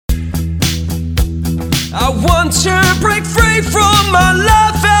I want to break free from my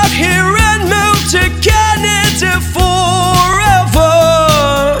life out here and move to Canada forever.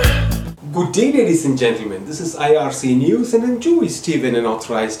 Good day, ladies and gentlemen. This is IRC News and I'm Joey Stephen, an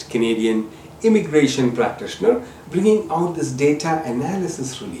authorized Canadian immigration practitioner, bringing out this data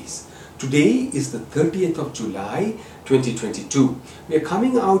analysis release. Today is the 30th of July 2022. We are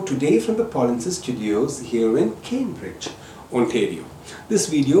coming out today from the Polinsys Studios here in Cambridge, Ontario. This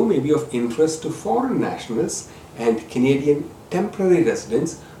video may be of interest to foreign nationals and Canadian temporary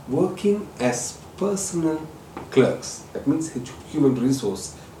residents working as personal clerks, that means human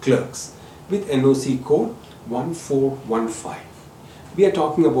resource clerks, with NOC code 1415. We are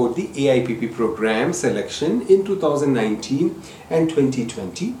talking about the AIPP program selection in 2019 and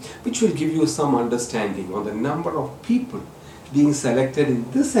 2020, which will give you some understanding on the number of people being selected in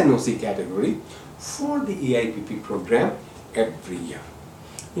this NOC category for the AIPP program every year.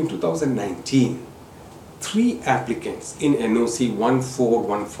 In 2019, 3 applicants in NOC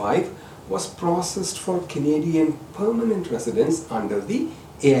 1415 was processed for Canadian permanent residents under the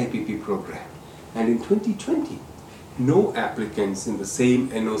AIPP program, and in 2020, no applicants in the same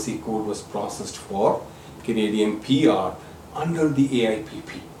NOC code was processed for Canadian PR under the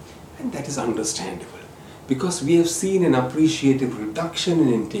AIPP, and that is understandable because we have seen an appreciative reduction in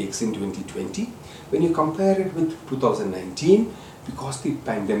intakes in 2020 when you compare it with 2019 because the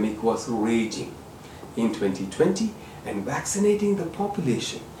pandemic was raging in 2020 and vaccinating the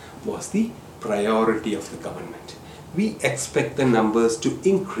population was the priority of the government. We expect the numbers to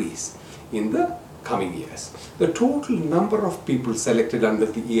increase in the coming years. The total number of people selected under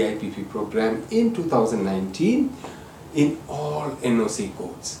the AIPP program in 2019 in all NOC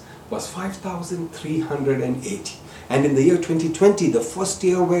codes was 5,380, and in the year 2020, the first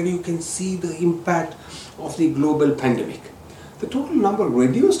year where you can see the impact of the global pandemic, the total number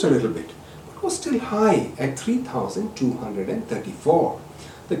reduced a little bit but was still high at 3,234.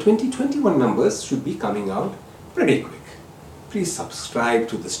 The 2021 numbers should be coming out pretty quick. Please subscribe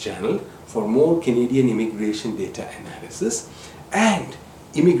to this channel for more Canadian immigration data analysis and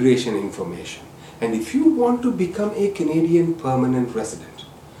immigration information. And if you want to become a Canadian permanent resident,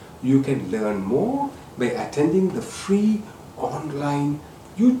 you can learn more by attending the free online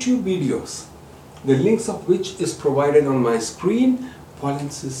YouTube videos, the links of which is provided on my screen,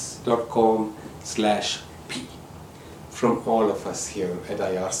 polinsys.com/p. From all of us here at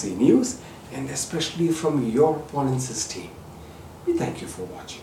IRC News, and especially from your Polinsys team, we thank you for watching.